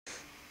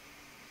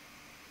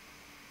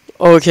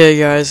Okay,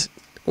 guys.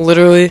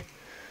 Literally,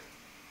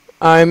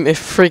 I'm a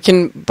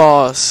freaking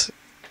boss.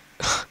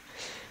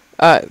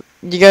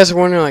 You guys are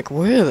wondering, like,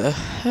 where the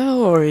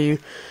hell are you?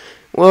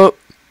 Well,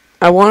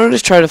 I wanted to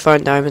try to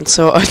find diamonds,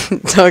 so I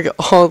dug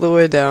all the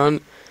way down,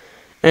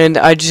 and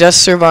I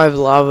just survived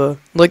lava.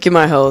 Look at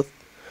my health.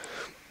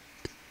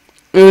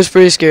 It was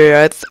pretty scary.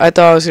 I thought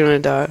I was gonna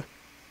die.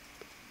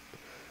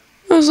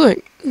 I was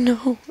like,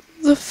 no,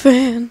 the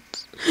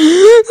fans.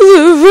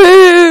 The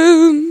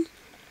fans.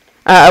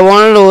 I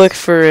wanted to look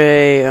for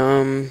a,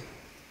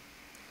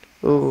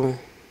 ooh,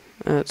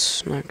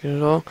 that's not good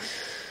at all.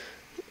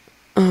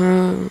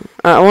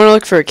 I want to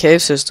look for a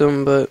cave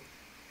system, but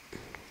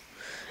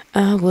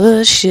I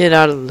was shit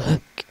out of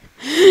luck.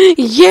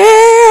 Yeah,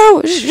 I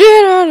was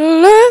shit out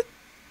of luck.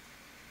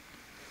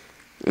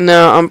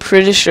 No, I'm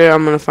pretty sure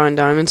I'm gonna find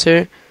diamonds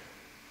here.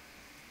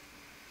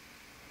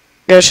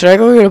 Guys, should I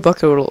go get a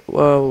bucket of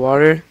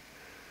water?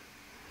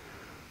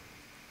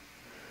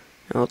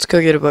 Now, let's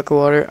go get a bucket of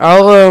water.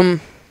 I'll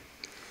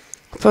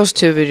post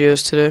 2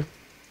 videos today.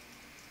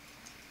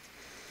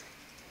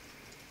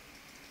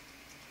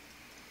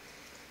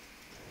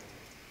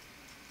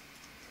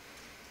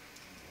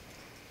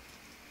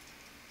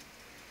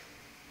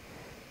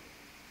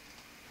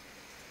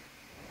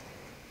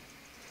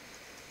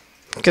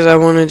 Because I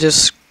want to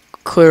just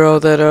clear all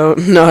that out,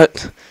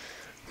 not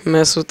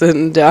mess with it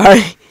and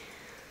die.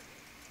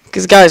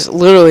 Because, guys,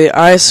 literally,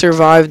 I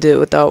survived it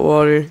without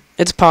water.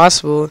 It's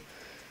possible.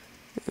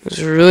 It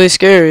was really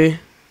scary.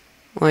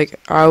 Like,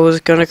 I was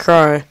gonna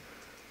cry.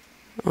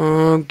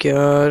 Oh,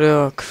 God.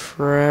 Oh,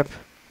 crap.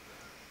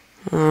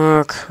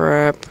 Oh,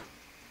 crap.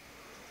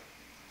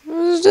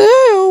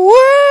 Stay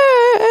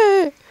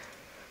away.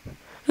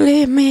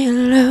 Leave me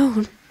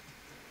alone.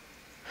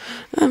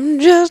 I'm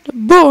just a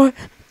boy.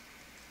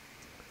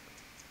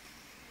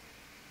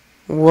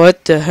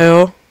 What the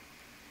hell?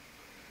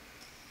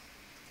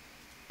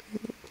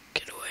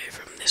 Get away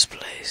from this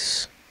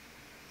place.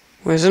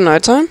 Wait, is it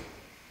nighttime?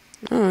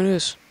 Oh, it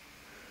is.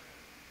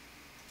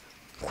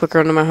 Quick,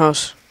 run to my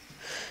house.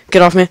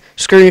 Get off me.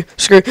 Screw you.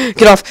 Screw you.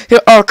 Get off.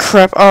 Oh,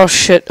 crap. Oh,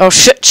 shit. Oh,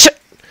 shit. Shit.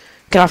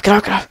 Get off. Get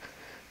off. Get off.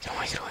 Get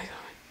away. Get away. Get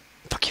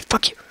away. Fuck you.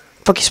 Fuck you.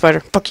 Fuck you, spider.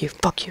 Fuck you.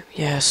 Fuck you.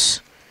 Yes.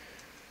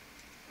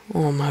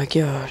 Oh, my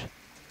God.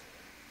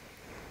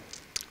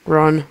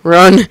 Run.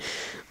 Run.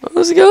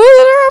 Let's go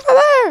over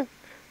there.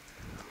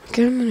 Look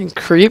at how many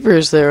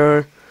creepers there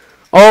are.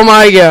 Oh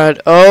my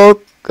God.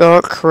 Oh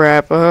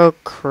crap. Oh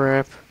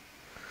crap.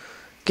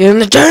 Get in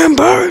the damn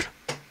bird.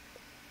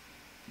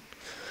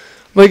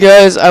 But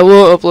guys, I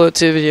will upload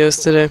 2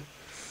 videos today.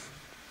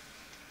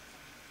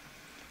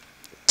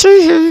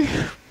 Tee-hee.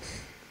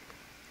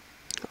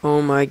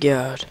 Oh my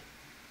God.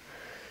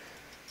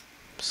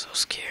 I'm so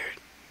scared.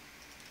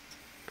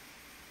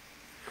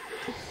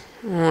 I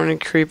don't want any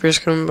creepers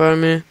coming by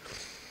me.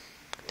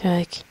 They're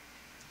like,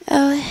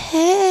 oh,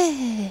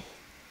 hey.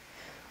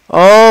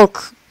 Oh,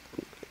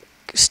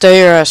 stay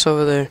your ass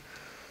over there.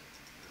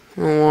 I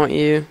don't want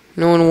you.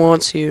 No one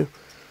wants you.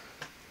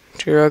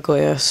 Your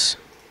ugly ass.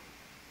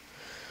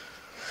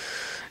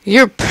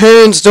 Your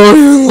parents don't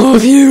even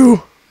love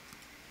you.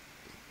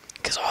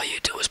 Because all you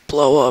do is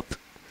blow up.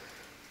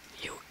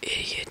 You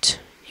idiot.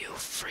 You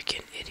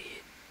freaking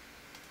idiot.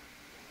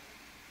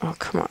 Oh,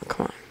 come on,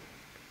 come on.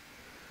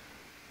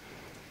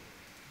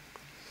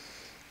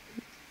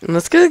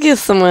 Let's go get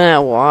some of that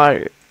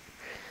water.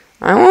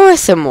 I want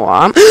some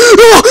water. Oh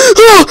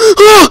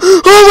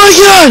my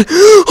God!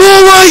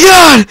 Oh my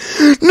God!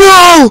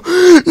 No!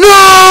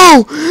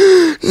 No!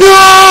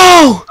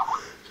 No!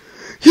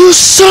 You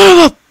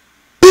son of a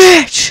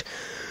bitch!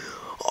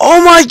 Oh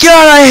my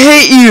God! I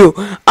hate you!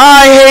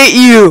 I hate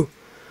you!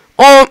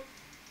 Oh,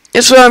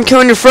 that's why I'm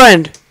killing your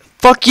friend.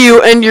 Fuck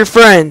you and your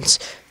friends.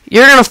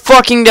 You're gonna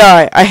fucking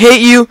die. I hate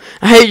you.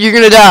 I hate you're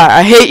gonna die.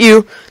 I hate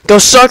you. Go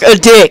suck a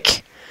dick.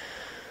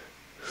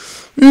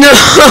 No!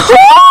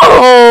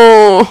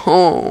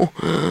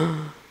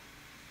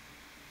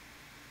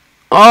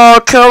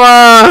 Oh, come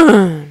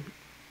on!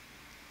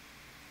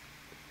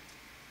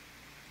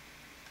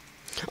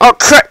 Oh,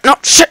 crap! No,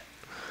 shit!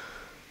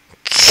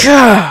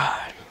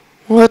 God!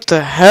 What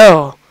the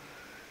hell?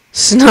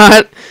 It's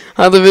not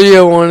how the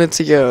video wanted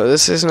to go.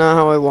 This is not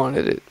how I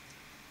wanted it.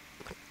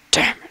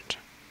 Damn it.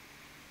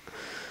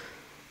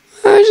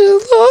 I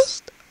just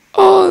lost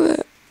all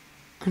that.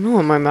 I don't know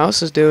what my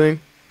mouse is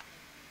doing.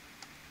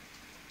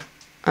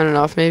 On and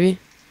off, maybe?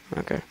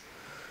 Okay.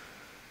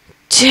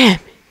 Damn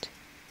it.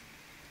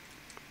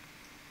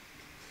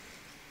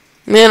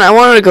 Man, I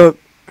wanted to go...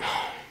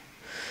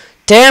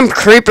 Damn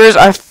creepers.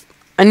 I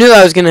knew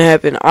that was going to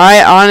happen.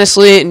 I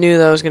honestly knew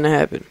that was going to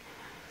happen.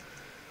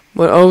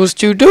 But I was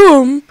too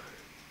dumb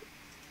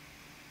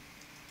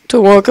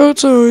to walk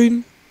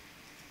outside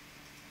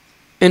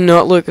and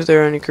not look if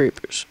there are any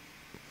creepers.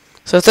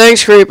 So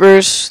thanks,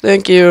 creepers.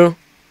 Thank you.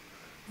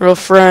 Real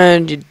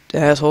friend, you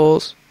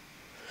assholes.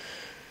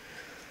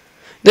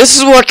 This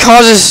is what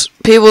causes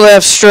people to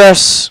have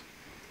stress.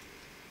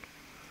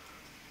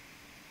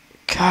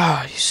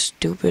 God, you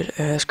stupid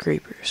ass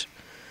creepers.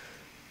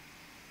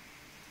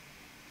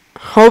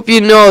 Hope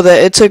you know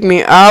that it took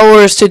me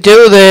hours to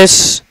do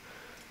this.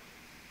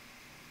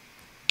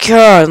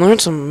 God, learn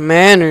some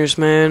manners,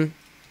 man.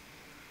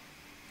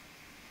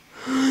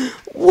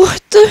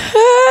 What the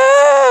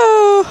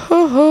hell?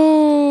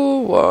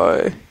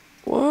 Why?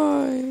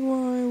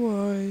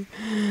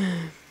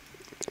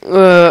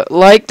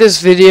 Like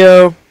this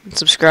video and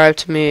subscribe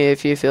to me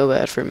if you feel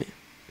bad for me.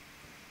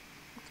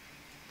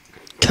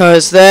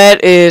 Cause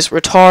that is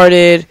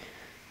retarded.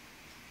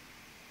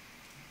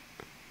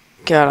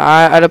 God,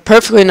 I had a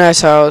perfectly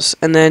nice house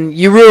and then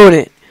you ruin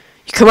it.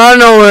 You come out of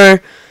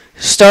nowhere,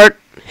 start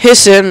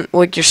hissing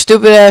like your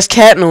stupid ass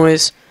cat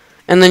noise,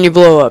 and then you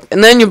blow up.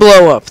 And then you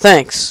blow up.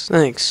 Thanks.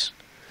 You're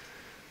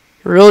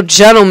a real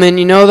gentleman,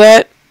 you know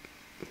that?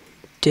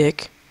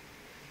 Dick.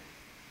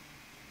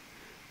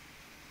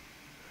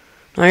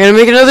 I gotta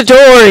make another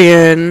door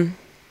again.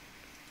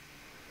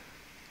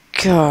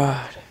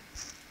 God.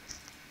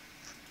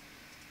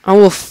 I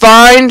will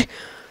find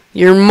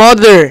your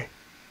mother.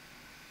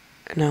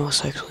 And I will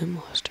sexually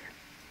molest her.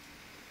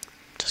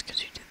 Just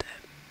because you did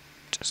that.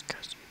 Just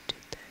because you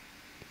did that.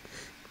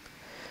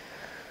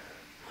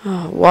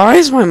 Oh, why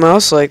is my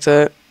mouse like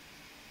that?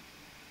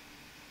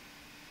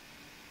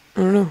 I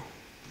don't know.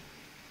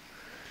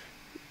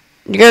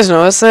 You guys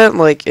notice that?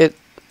 Like, it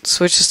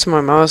switches to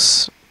my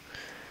mouse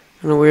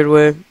in a weird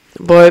way.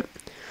 But,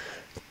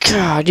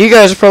 God, you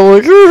guys are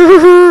probably like,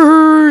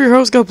 your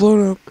house got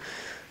blown up.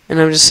 And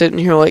I'm just sitting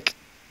here like,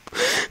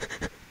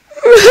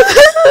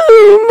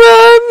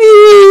 Mommy!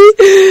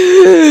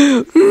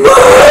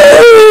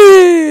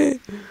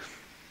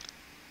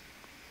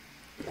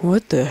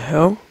 What the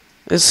hell?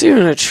 Is he in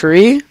a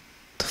tree? What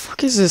the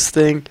fuck is this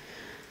thing?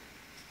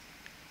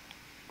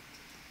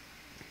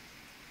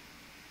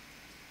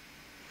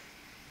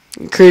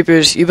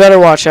 Creepers, you better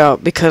watch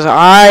out, because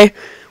I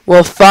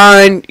will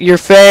find your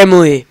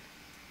family.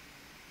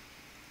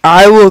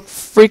 I will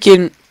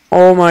freaking...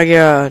 Oh my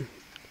god.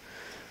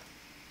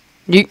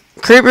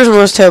 Creepers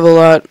must have a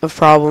lot of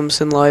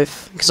problems in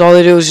life, because all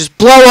they do is just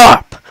blow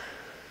up!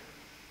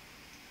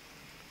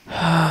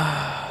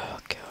 Oh,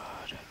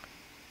 God.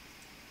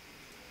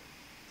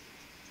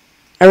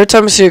 Every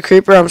time I see a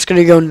creeper, I'm just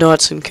gonna go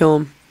nuts and kill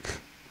him.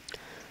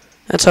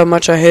 That's how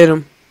much I hate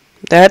him.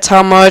 That's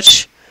how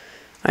much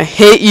I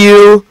hate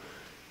you.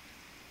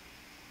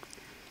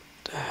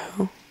 What the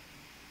hell?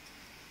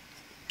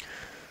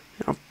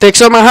 I'll fix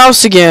up my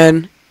house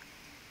again.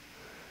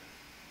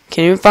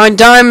 Can't even find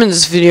diamonds in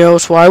this video,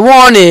 that's what I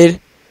wanted.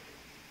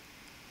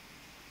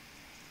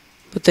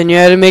 But then you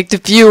had to make the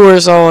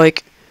viewers all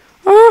like,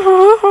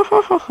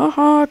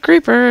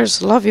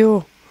 creepers, love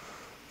you.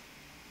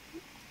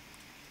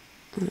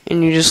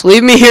 And you just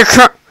leave me here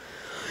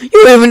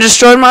You even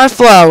destroyed my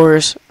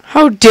flowers.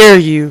 How dare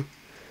you?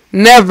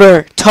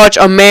 Never touch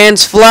a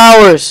man's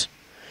flowers.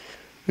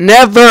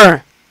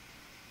 Never.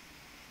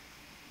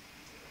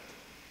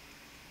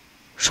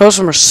 Show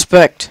some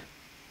respect.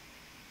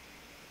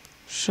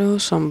 Show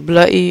some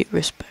bloody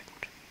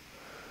respect.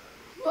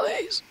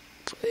 Please.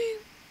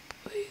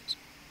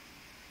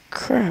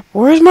 Crap,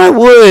 where's my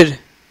wood?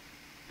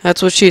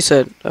 That's what she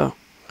said. Oh.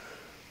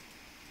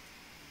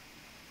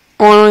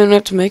 Oh, I don't even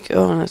have to make it.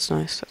 Oh, that's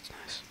nice.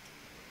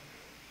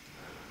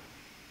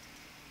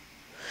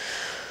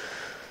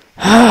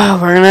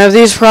 We're gonna have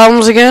these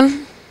problems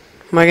again.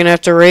 Am I gonna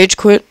have to rage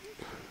quit?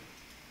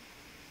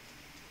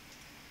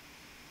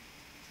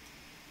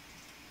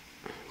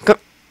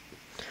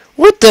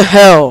 What the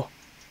hell?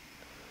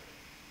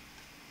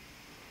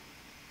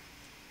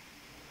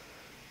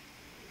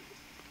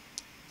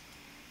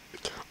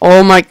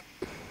 Oh my...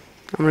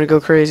 I'm gonna go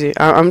crazy.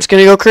 I'm just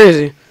gonna go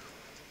crazy.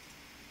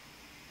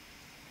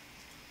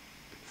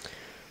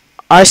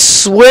 I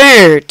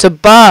swear to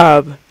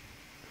Bob.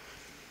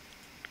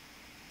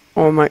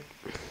 Oh my...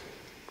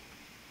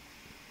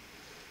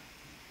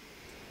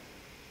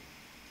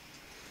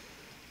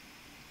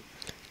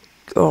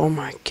 Oh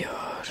my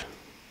god.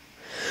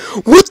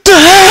 What the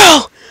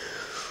hell?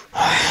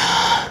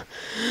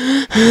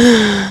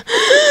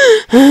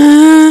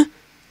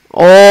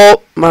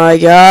 Oh my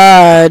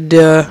god.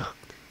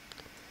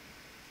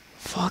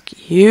 Fuck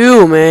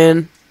you,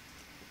 man.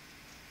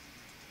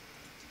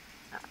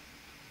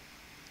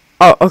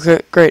 Oh, okay,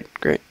 great.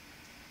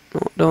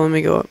 Don't let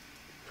me go up.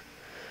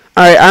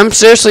 Alright, I'm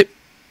seriously...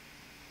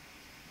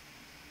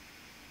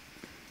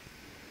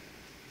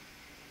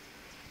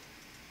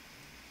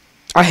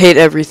 I hate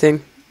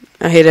everything.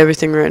 I hate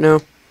everything right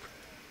now.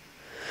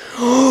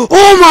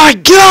 Oh my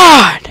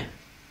god!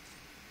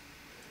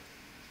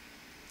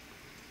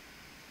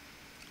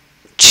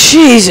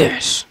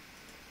 Jesus!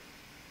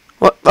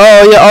 What?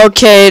 Oh yeah,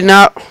 okay,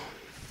 now...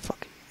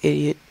 Fucking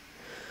idiot.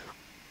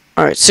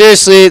 Alright,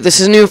 seriously,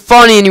 this isn't even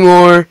funny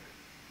anymore.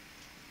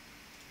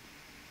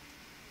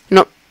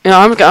 No,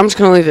 I'm just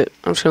gonna leave it.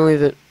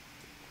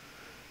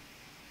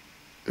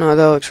 No,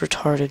 that looks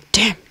retarded.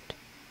 Damn it.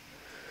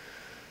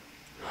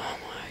 Oh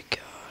my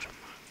god, I'm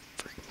gonna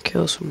freaking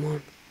kill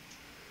someone.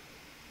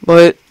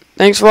 But,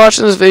 thanks for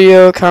watching this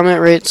video. Comment,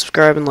 rate,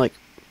 subscribe, and like.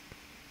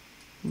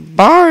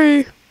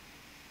 Bye!